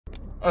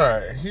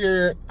Alright,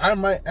 here, I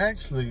might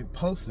actually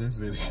post this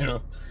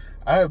video.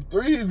 I have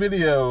 3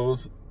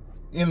 videos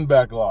in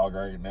backlog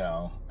right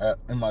now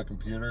in my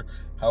computer.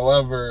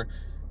 However,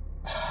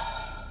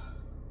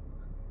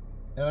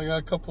 and I got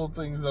a couple of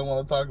things I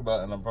want to talk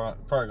about, and I'm probably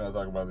going to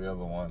talk about the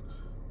other one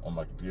on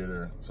my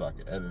computer so I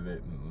can edit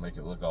it and make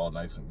it look all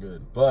nice and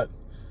good. But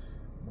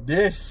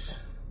this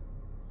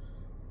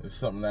is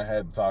something I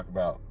had to talk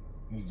about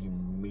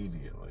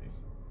immediately.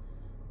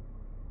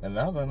 And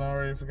now that I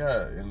already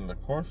forgot, in the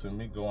course of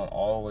me going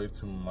all the way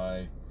to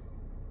my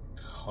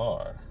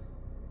car,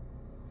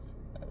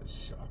 that is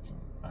shocking.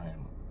 I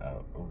am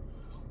out of...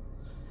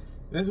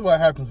 This is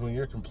what happens when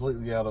you're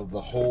completely out of the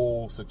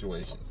whole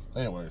situation.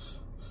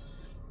 Anyways,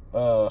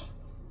 I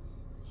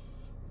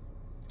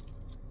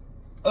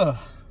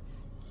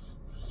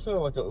feel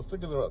like I was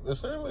thinking about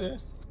this earlier.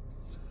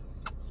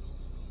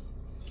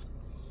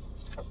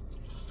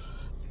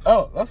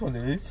 Oh, that's what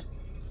it is.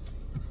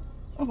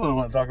 That's what I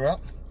want to talk about.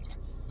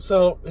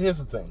 So, here's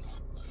the thing.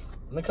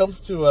 When it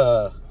comes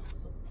to,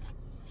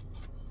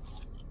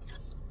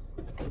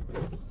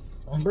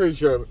 I'm pretty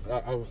sure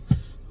I've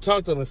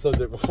talked on this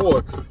subject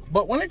before,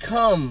 but when it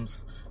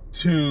comes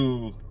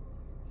to,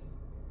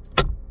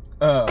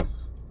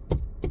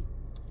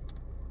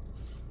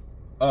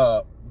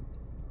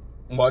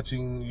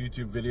 watching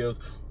YouTube videos,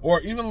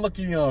 or even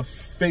looking on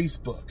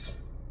Facebook,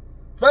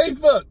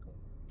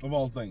 of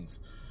all things,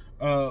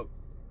 I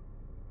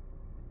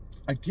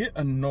get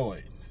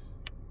annoyed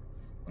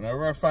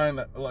whenever I find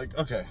that, like,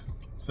 okay,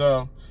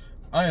 so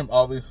I am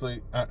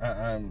obviously,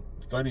 I'm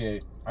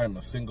 38. I'm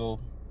a single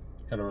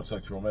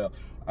heterosexual male.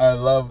 I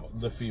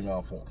love the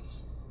female form.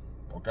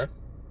 Okay?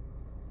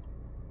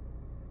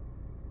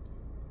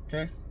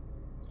 Okay?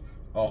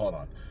 Oh, hold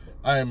on.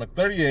 I am a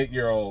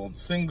 38-year-old,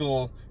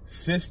 single,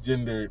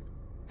 cisgendered,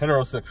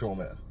 heterosexual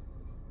man.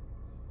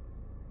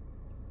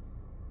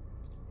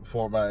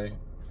 For my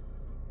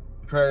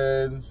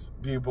trans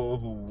people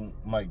who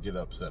might get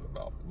upset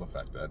about the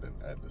fact that I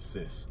didn't add the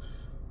cis,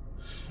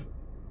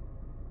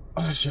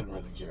 I shouldn't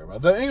really care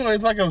about that.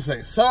 Anyways, like I was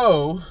saying,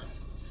 so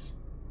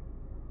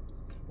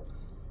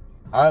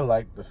I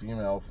like the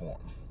female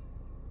form.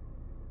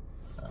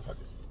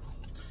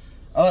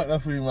 I like the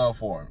female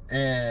form.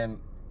 And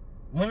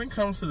when it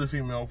comes to the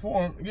female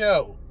form,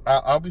 yeah,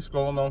 I'll be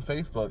scrolling on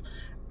Facebook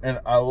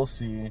and I will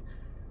see,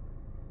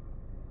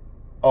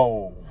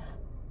 oh,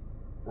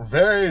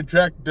 very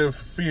attractive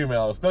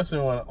female, especially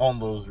when on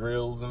those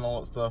reels and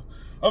all that stuff.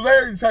 A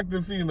very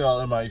attractive female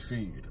in my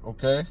feed,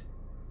 okay?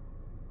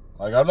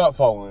 Like, I'm not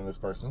following this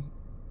person,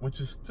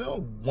 which is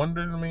still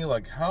wonder to me,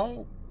 like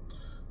how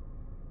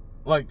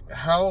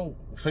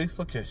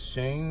Facebook has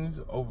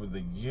changed over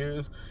the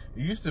years.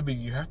 It used to be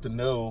you have to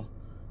know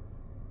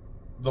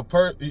the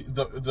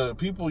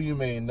people you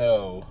may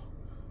know,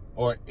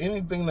 or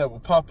anything that will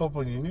pop up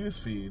on your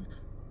newsfeed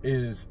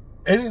is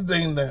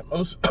anything that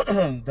most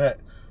that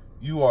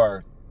you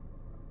are,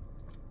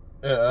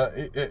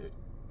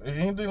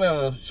 anything that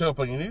will show up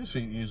on your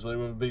newsfeed usually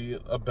would be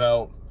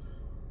about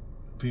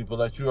people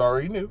that you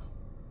already knew,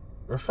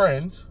 or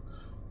friends,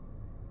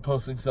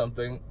 posting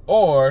something,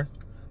 or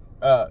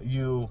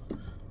you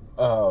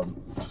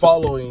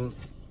following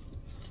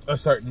a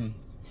certain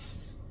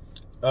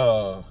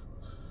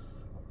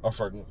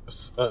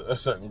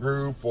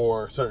group,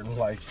 or certain,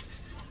 like,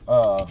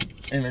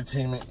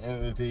 entertainment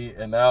entity,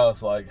 and now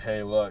it's like,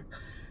 hey, look,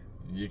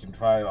 you can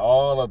find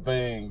all the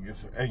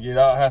things and you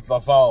don't have to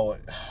follow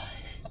it.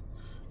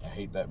 I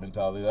hate that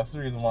mentality. That's the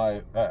reason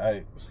why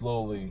I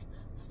slowly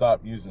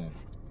stopped using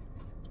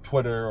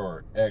Twitter,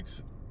 or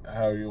X,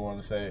 however you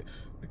want to say it,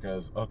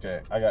 because,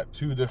 okay, I got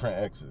 2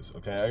 different X's,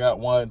 okay? I got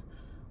one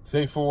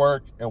Safe for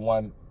Work and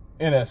one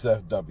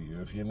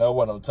NSFW, if you know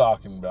what I'm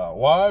talking about.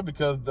 Why?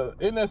 Because the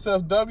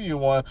NSFW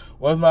one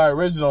was my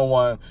original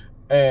one,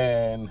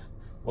 and,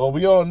 well,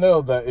 we all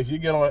know that if you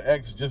get on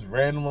X just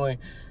randomly,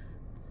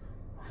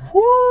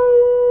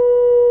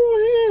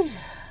 whoo!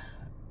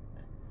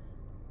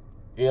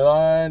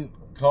 Elon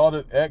called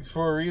it X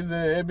for a reason.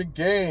 It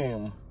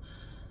became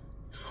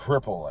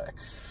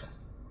XXX.com.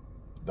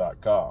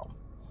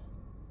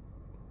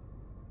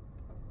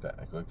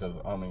 Technically, because,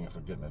 I mean, for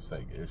goodness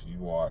sake, if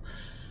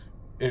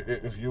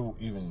you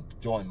even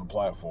join the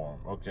platform,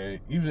 okay,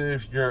 even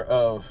if you're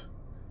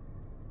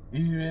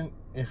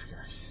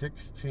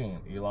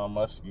 16, Elon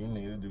Musk, you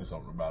need to do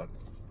something about it.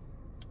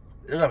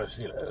 You're gonna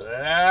see a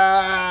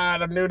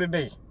lot of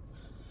nudity.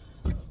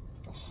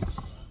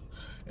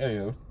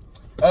 Anywho,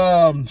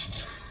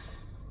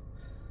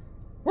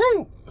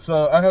 woo!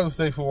 So I have a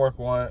Safe for Work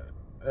one.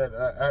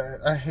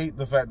 I hate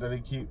the fact that they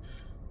keep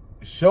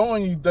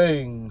showing you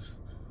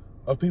things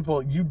of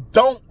people you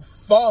don't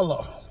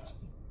follow.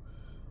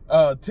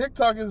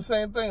 TikTok is the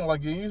same thing.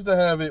 Like, you used to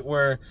have it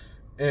where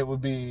it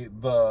would be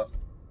the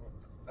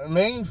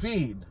main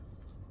feed,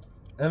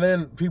 and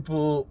then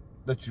people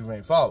that you may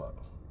follow.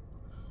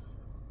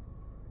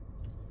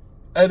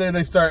 And then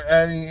they start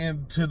adding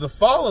into the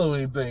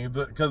following thing,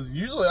 because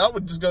usually I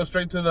would just go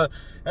straight to the,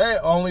 hey,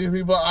 only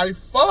people I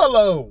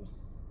follow.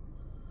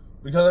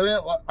 Because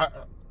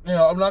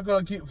I'm not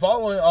going to keep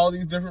following all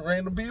these different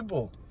random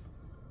people.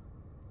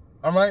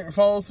 I might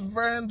follow some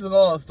friends and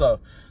all that stuff.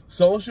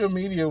 Social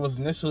media was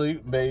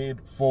initially made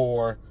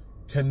for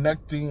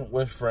connecting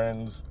with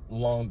friends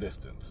long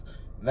distance.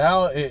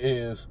 Now it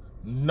is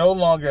no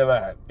longer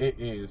that. It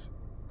is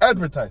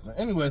advertisement.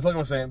 Anyways, like I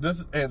was saying,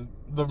 and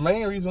the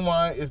main reason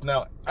why it's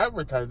now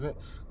advertisement,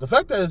 the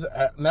fact that it's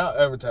now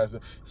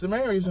advertisement, is the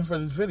main reason for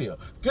this video.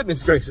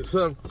 Goodness gracious.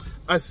 So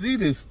I see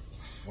this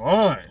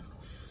fine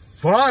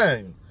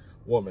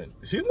woman.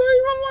 She's not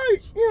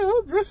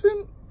even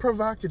dressing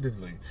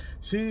provocatively.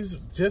 She's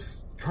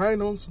just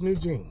trying on some new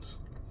jeans.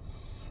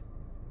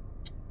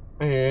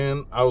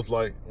 And I was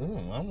like, I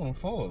want to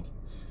follow.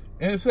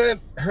 And it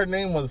said her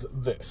name was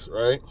this,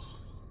 right?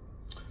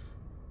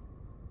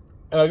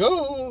 And I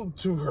go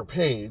to her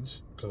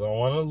page because I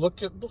want to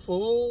look at the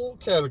full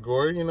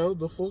category,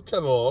 the full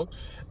catalog.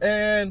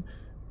 And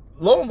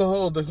lo and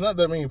behold, there's not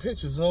that many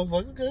pictures. And I was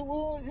like, okay,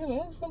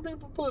 well, some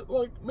people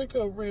make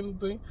a random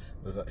thing.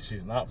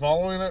 She's not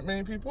following that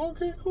many people.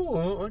 Okay,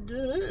 cool. I get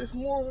it. It's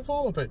more of a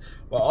follow page.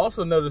 But I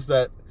also noticed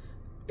that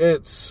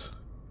it's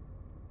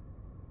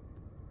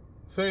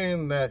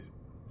saying that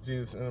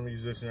she's a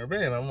musician or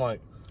band. I'm like,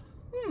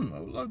 I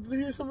would love to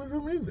hear some of her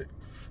music.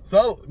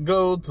 So I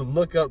go to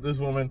look up this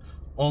woman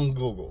on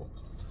Google.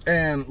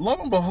 And lo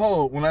and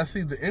behold, when I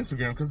see the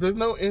Instagram, because there's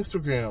no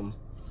Instagram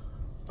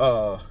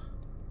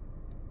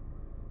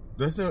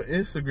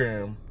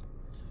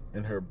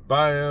in her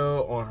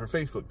bio on her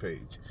Facebook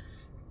page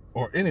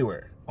or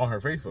anywhere on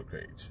her Facebook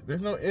page.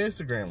 There's no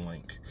Instagram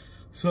link.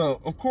 So,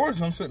 of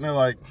course, I'm sitting there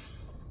like,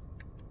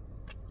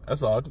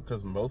 that's odd,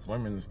 because both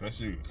women,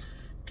 especially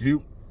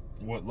cute,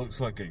 what looks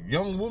like a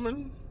young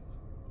woman,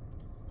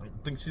 I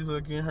think she's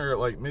like in her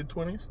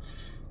mid-20s.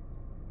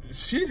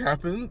 She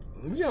happened,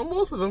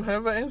 most of them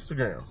have an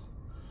Instagram.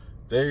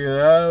 They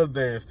love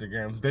their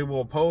Instagram. They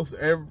will post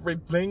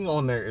everything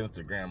on their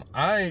Instagram.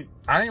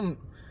 I'm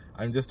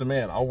just a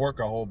man. I'll work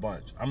a whole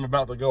bunch. I'm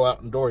about to go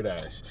out and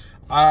DoorDash.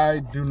 I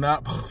do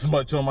not post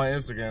much on my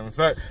Instagram. In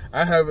fact,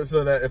 I have it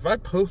so that if I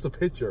post a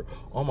picture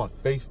on my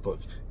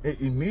Facebook,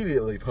 it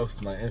immediately posts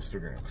to my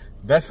Instagram.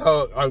 That's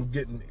how I'm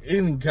getting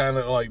any kind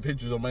of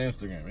pictures on my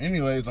Instagram.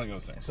 Anyways, like I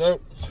was saying. So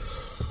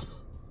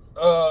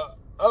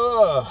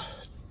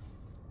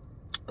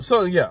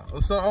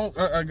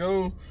I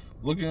go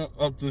looking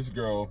up this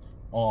girl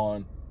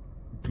on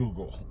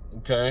Google,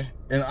 okay?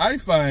 And I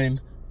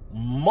find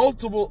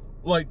multiple,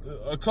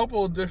 a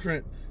couple of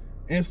different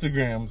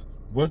Instagrams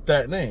with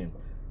that name.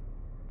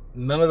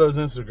 None of those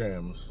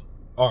Instagrams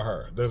are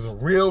her. There's a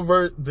real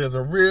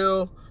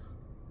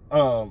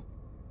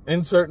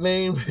insert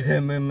name,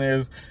 and then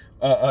there's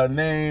a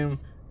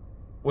name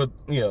with,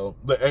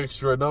 the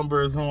extra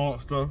numbers and all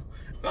that stuff.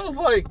 And I was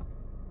like,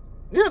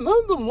 none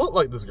of them look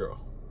like this girl.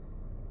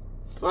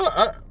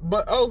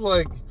 But I was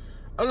like,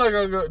 I'm not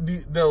going to go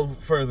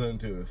delve further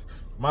into this.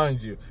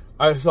 Mind you,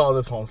 I saw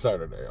this on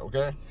Saturday,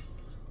 okay?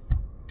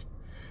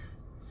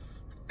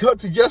 Cut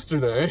to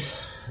yesterday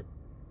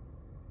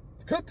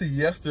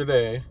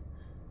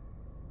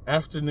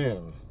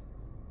afternoon,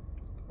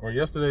 or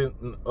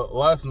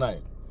last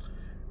night,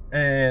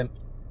 and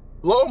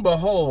lo and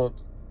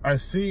behold, I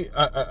see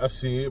a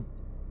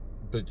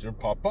picture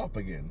pop up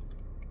again,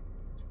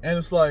 and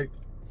it's from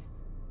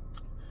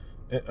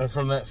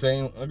that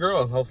same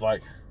girl, and I was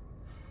like,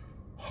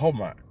 oh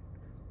my.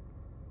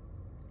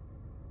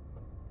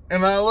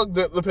 And I looked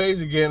at the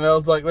page again, and I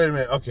was like, wait a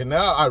minute, okay,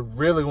 now I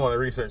really want to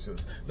research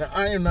this. Now,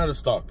 I am not a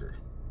stalker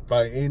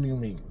by any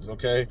means,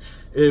 okay?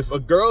 If a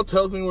girl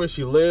tells me where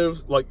she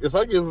lives, if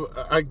I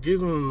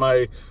give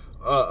my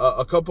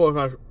a couple of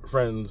my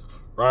friends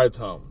rides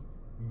home,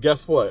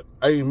 guess what?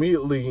 I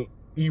immediately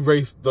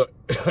erase the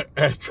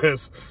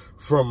address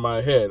from my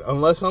head.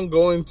 Unless I'm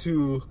going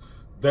to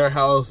their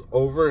house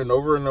over and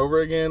over and over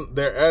again,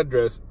 their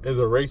address is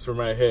erased from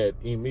my head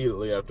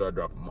immediately after I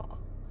drop them off.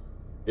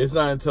 It's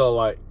not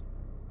until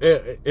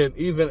and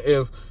even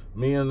if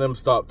me and them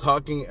stop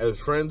talking as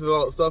friends and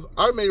all that stuff,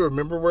 I may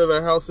remember where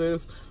their house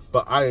is,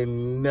 but I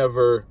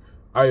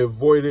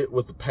avoid it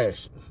with a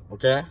passion,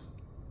 okay?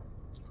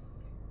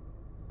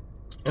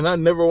 And I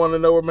never want to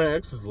know where my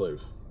exes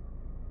live,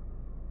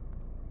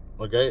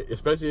 okay?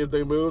 Especially if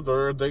they moved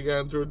or if they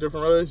got into a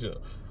different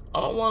relationship. I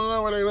don't want to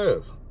know where they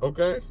live,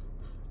 okay?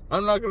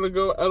 I'm not going to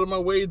go out of my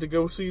way to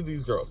go see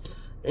these girls.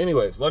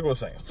 Anyways, like I was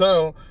saying.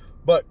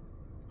 But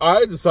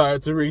I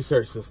decided to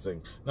research this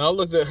thing. Now, I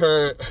looked at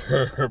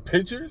her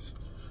pictures,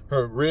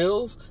 her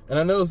reels, and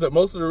I noticed that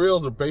most of the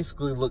reels are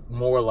basically look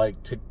more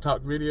like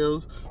TikTok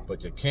videos,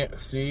 but you can't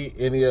see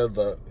any of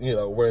the,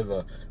 where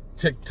the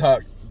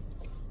TikTok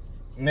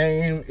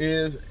name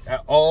is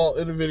at all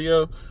in the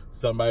video.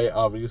 Somebody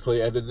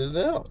obviously edited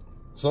it out.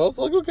 So I was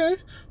like, okay.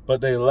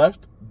 But they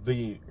left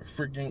the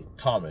freaking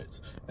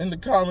comments. In the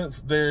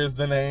comments, there's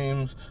the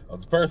names of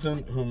the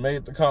person who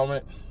made the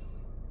comment.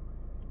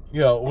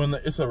 When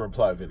it's a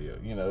reply video.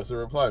 It's a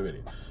reply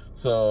video.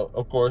 So,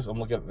 of course, I'm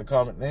looking at the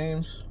comment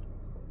names.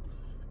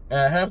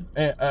 And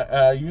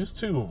I use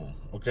two of them,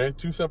 okay?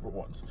 Two separate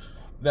ones.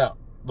 Now,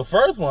 the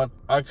first one,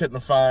 I couldn't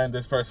find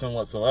this person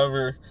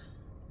whatsoever,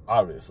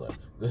 obviously.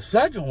 The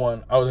second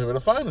one, I was able to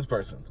find this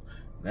person.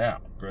 Now,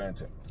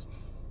 granted,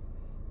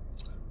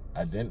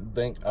 I didn't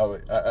think I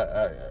would,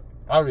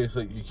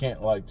 obviously, you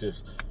can't, like,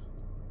 just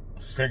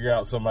figure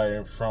out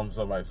somebody from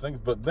somebody's things.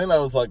 But then I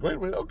was like, wait a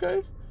minute,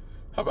 okay.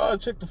 How about I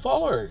check the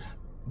following?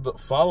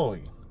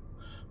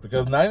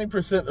 Because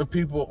 90% of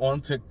people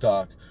on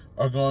TikTok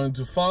are going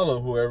to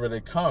follow whoever they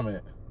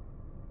comment,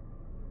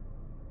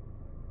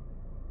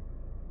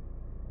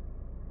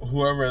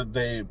 whoever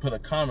they put a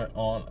comment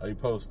on a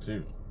post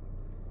to.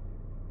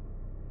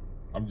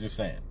 I'm just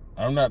saying.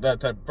 I'm not that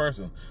type of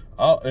person.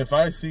 If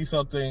I see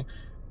something,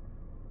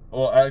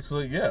 well,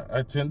 actually, yeah,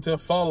 I tend to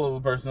follow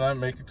the person I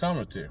make a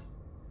comment to.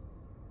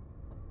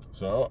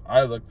 So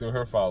I look through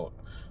her follow.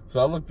 So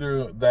I look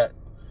through that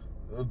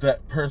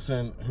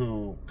person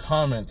who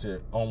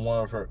commented on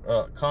one of her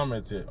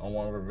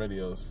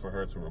videos for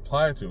her to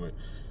reply to it.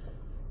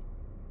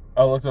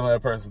 I looked on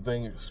that person's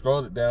thing,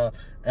 scrolled it down,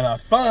 and I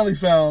finally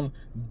found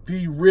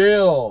the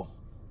real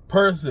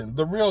person,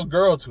 the real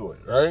girl to it,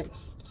 right?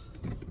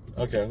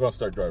 Okay, I'm gonna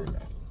start driving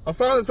now. I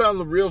finally found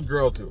the real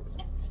girl to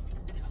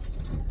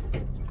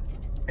it.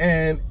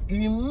 And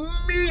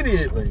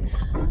immediately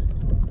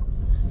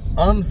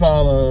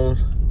unfollowed,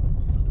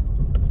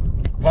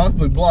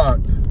 possibly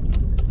blocked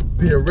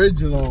the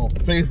original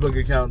Facebook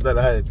account that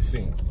I had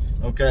seen,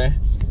 okay?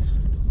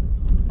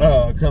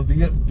 Because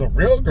the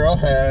real girl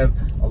had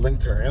a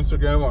link to her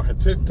Instagram or her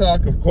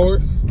TikTok, of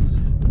course,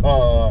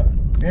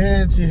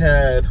 and she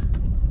had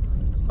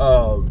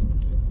a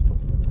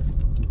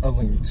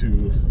link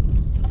to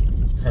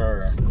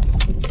her,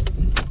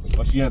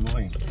 well, she had a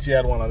link. She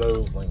had one of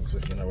those links,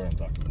 if you know what I'm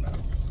talking about.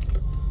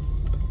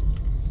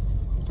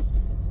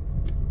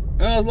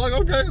 And I was like,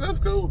 okay, that's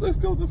cool. But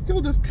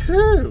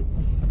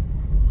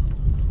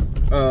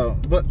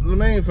the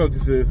main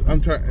focus is,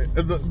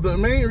 the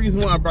main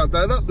reason why I brought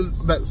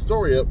that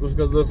story up was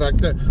because of the fact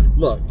that,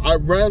 look,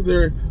 I'd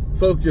rather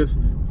focus,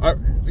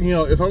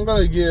 if I'm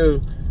going to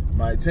give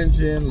my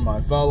attention,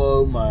 my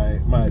follow,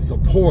 my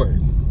support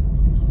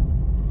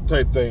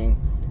type thing,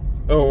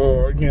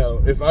 or,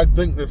 if I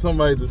think that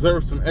somebody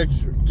deserves some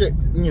extra,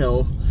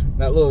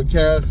 that little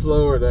cash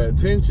flow or that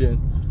attention,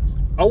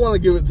 I want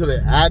to give it to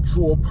the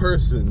actual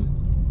person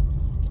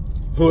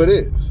who it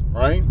is,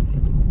 right?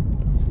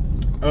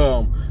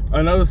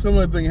 Another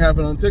similar thing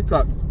happened on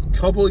TikTok a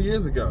couple of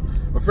years ago.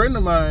 A friend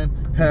of mine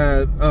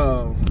had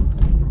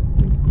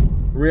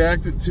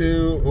reacted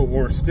to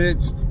or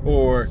stitched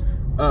or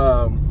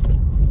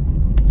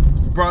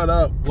brought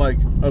up like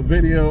a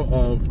video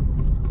of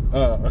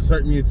a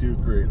certain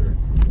YouTube creator.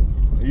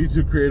 A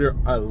YouTube creator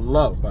I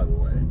love, by the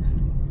way.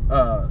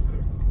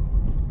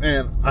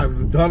 And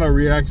I've done a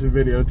reaction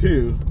video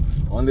too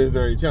on this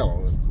very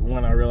channel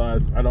when I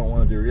realized I don't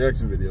want to do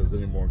reaction videos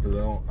anymore because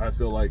I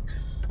feel like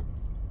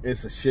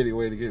it's a shitty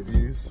way to get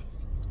views.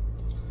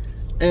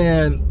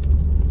 And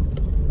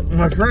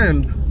my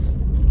friend,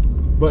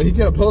 but he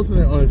kept posting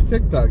it on his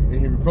TikTok, and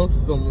he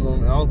reposted some of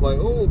them, and I was like,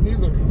 oh, these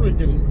are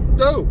freaking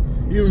dope.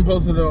 He even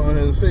posted it on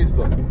his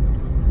Facebook.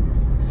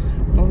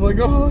 I was like,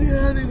 oh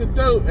yeah, these are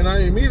dope. And I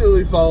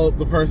immediately followed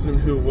the person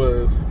who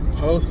was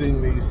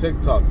posting these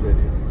TikTok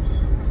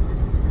videos.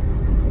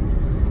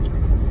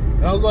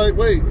 And I was like,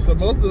 wait, so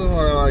most of them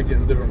are like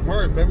in different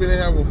parts. Maybe they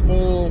have a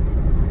full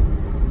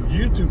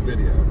YouTube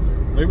video.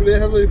 Maybe they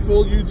have a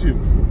full YouTube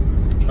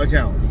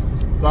account.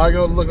 So I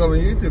go look on the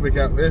YouTube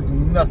account, there's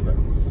nothing.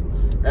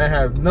 It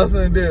has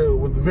nothing to do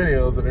with the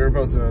videos that they were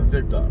posting on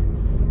TikTok.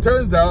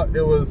 Turns out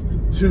it was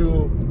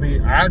to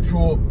the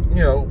actual,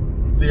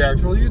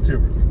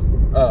 YouTuber,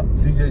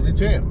 CJ the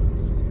Champ.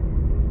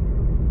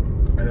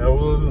 And I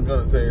wasn't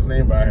going to say his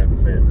name, but I had to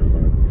say it this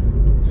time.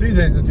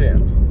 CJ the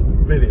Champ's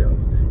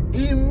videos.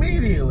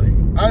 Immediately,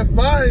 I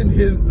find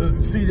his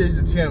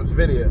CJ the Champ's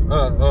video,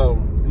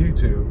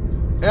 YouTube,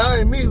 and I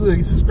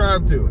immediately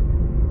subscribe to it.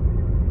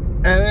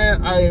 And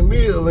then I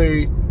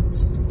immediately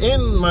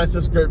end my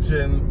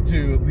subscription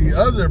to the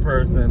other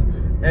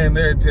person and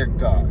their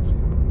TikTok.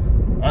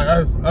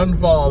 I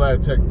unfollow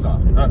that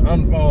TikTok. I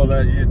unfollow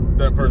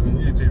that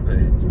person's YouTube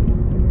page.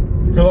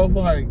 Because I was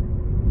like,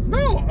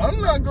 no, I'm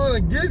not going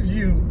to give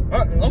you,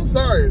 I'm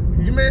sorry,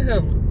 you may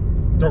have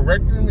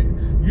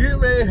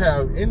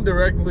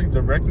indirectly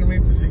directed me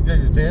to CJ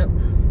the Champ,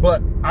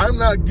 but I'm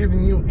not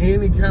giving you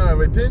any kind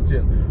of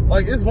attention.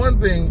 Like, it's one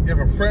thing if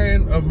a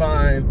friend of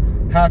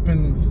mine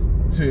happens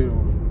to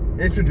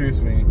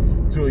introduce me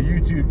to a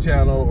YouTube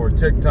channel or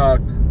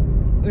TikTok,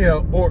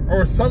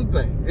 or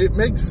something. It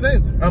makes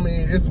sense. I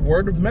mean, it's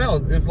word of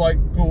mouth. It's like,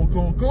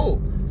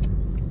 cool.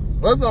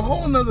 That's a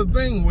whole nother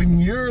thing when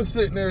you're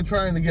sitting there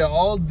trying to get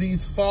all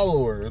these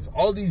followers,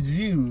 all these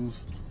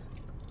views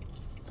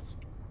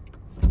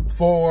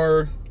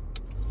for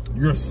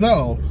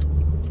yourself,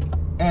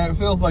 and it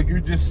feels like you're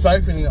just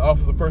siphoning off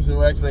of the person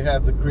who actually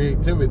has the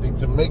creativity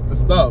to make the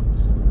stuff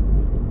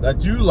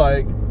that you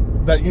like,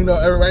 that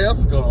everybody else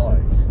is going to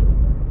like.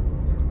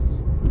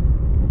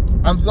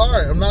 I'm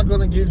sorry, I'm not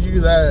going to give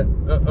you that,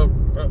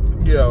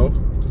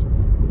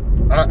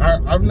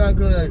 I'm not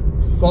gonna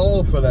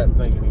fall for that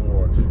thing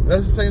anymore.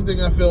 That's the same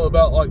thing I feel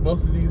about like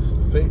most of these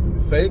fake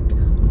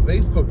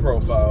Facebook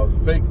profiles,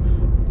 fake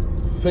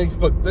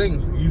Facebook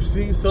things. You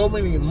see so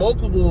many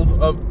multiples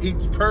of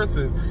each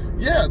person.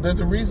 Yeah, there's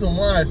a reason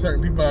why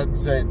certain people have to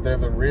say they're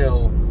the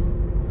real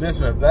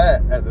this or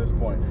that at this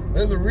point.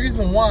 There's a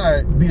reason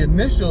why the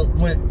initial,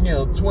 when, you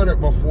know, Twitter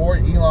before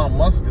Elon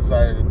Musk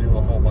decided to do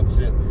a whole bunch of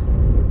shit,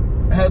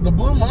 had the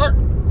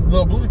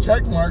blue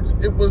check marks.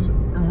 It was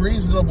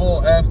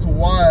reasonable as to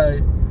why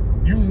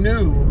you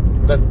knew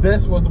that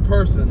this was a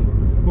person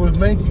who was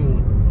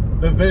making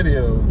the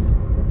videos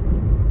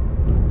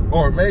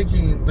or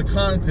making the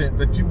content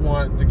that you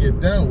want to get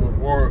done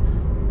with, or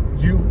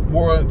you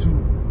want to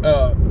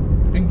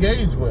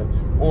engage with,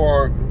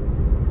 or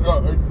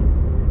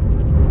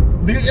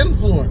the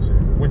influencer,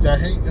 which I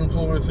hate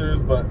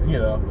influencers, but you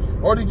know,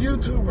 or the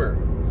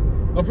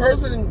YouTuber, the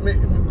person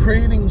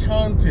creating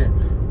content.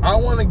 I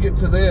want to get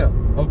to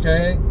them,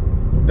 okay?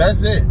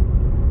 That's it.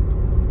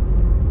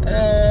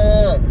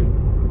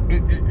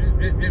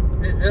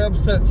 It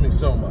upsets me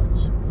so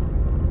much.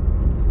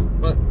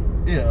 But,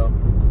 you know,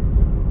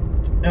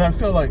 and I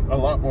feel like a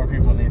lot more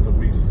people need to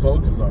be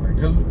focused on it.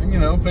 Because, you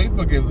know,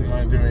 Facebook isn't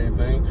going to do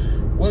anything.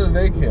 What do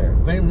they care?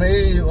 They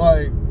may,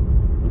 like,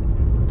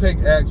 take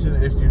action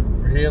if you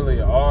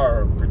really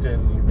are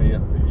pretending to be,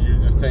 you're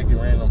just taking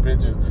random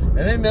pictures. And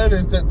they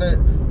notice that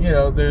you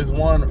know, there's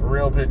one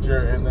real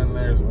picture and then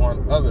there's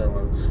one other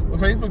one. But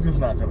Facebook is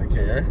not going to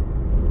care.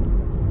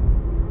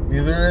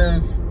 Neither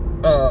is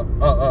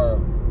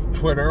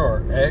Twitter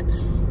or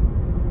X.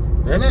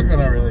 They're not going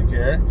to really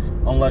care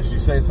unless you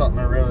say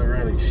something really,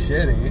 really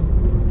shitty.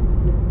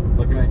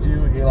 Looking at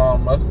you,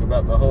 Elon Musk,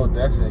 about the whole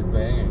Destiny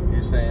thing, and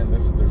you saying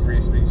this is a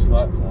free speech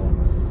platform.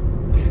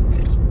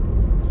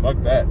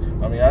 Fuck that.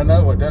 I mean, I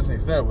know what Destiny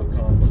said was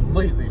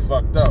completely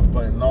fucked up,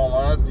 but in all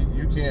honesty,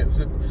 you can't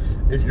sit...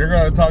 If you're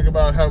going to talk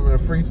about having a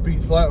free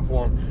speech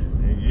platform,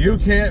 you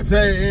can't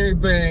say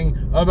anything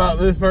about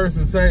this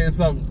person saying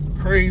some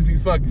crazy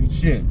fucking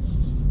shit.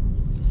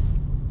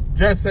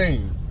 Just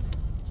saying.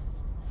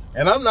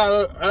 And I'm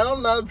not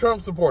a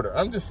Trump supporter.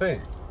 I'm just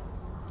saying.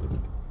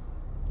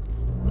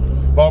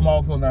 But I'm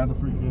also not a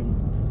freaking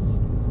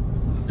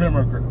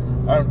Democrat.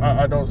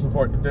 I don't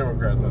support the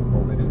Democrats at the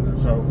moment either.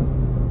 So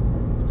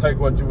take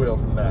what you will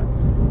from that.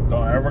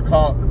 Don't ever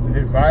call...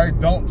 If I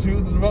don't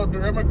choose to vote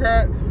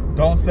Democrat,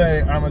 don't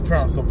say I'm a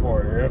Trump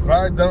supporter. If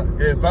I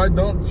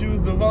don't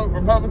choose to vote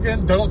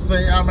Republican, don't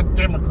say I'm a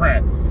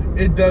Democrat.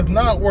 It does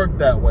not work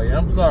that way.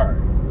 I'm sorry.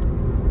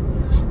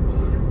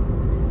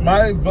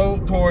 My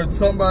vote towards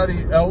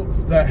somebody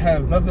else that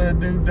has nothing to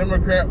do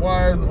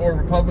Democrat-wise or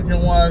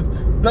Republican-wise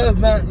does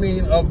not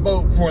mean a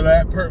vote for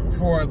that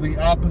for the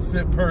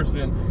opposite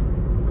person,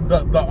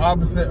 the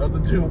opposite of the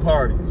two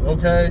parties,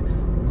 okay?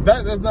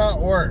 That does not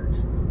work.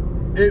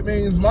 It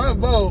means my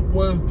vote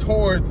was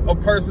towards a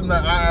person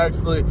that I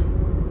actually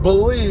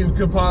believe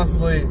could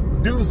possibly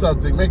do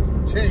something, make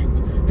a change.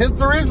 Hence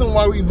the reason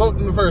why we vote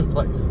in the first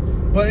place.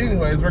 But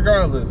anyways,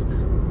 regardless,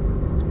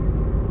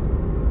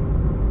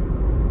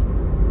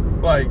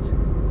 like,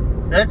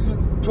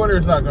 Twitter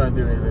is not going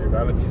to do anything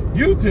about it.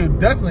 YouTube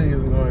definitely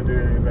isn't going to do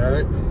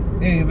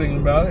anything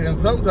about it. And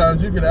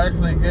sometimes you can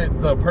actually get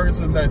the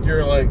person that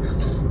you're like,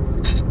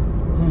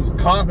 who's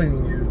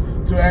copying you,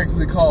 to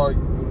actually cause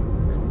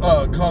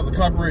a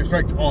copyright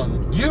strike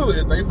on you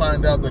if they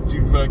find out that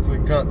you've actually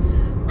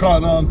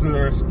caught on to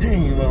their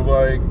scheme of,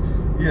 like,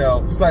 you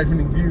know,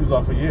 siphoning views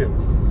off of you.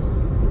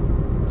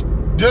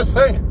 Just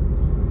saying.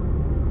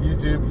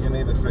 YouTube, you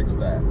need to fix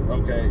that,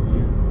 okay?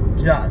 You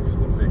guys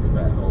to fix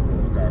that whole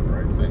little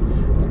copyright thing.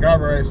 The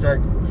copyright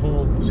strike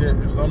bullshit.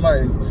 If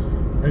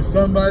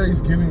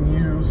somebody's giving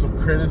you some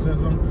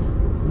criticism,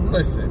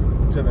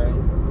 listen to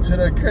them, to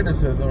their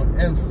criticism,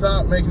 and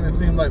stop making it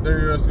seem like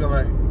they're just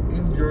gonna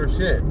end your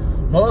shit.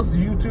 Most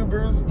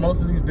YouTubers,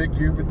 most of these big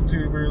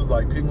YouTubers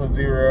like Penguin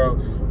Zero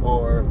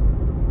or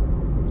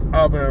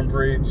Alvin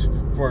Breach,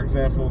 for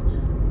example,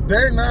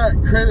 they're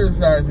not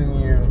criticizing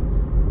you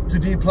to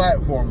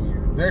deplatform you.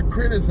 They're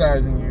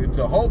criticizing you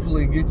to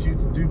hopefully get you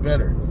to do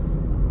better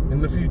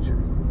in the future.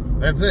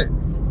 That's it.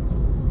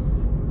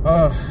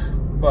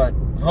 But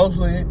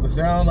hopefully the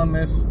sound on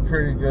this is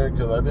pretty good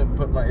because I didn't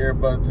put my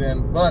earbuds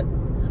in. But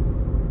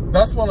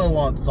that's what I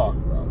want to talk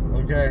about,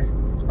 okay?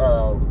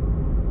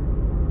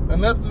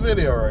 And that's the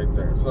video right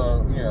there.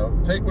 So, you know,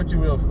 take what you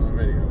will from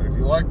the video. If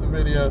you like the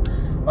video,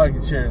 like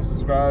and share and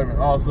subscribe. And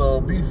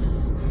also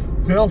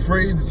feel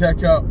free to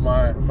check out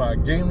my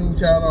gaming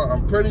channel.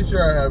 I'm pretty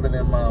sure I have it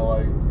in my,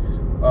 like,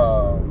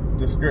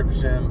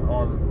 description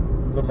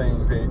on the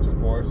main page, of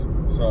course.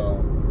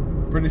 So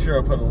pretty sure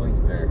I'll put a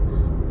link there.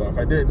 But if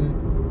I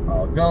didn't,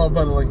 I'll go and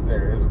put a link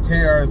there. It's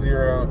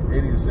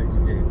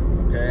KR086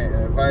 Gaming, okay?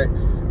 And if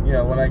you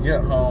know, when I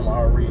get home,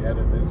 I'll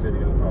re-edit this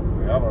video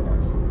probably. I don't know.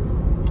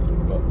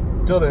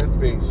 But till then,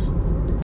 peace.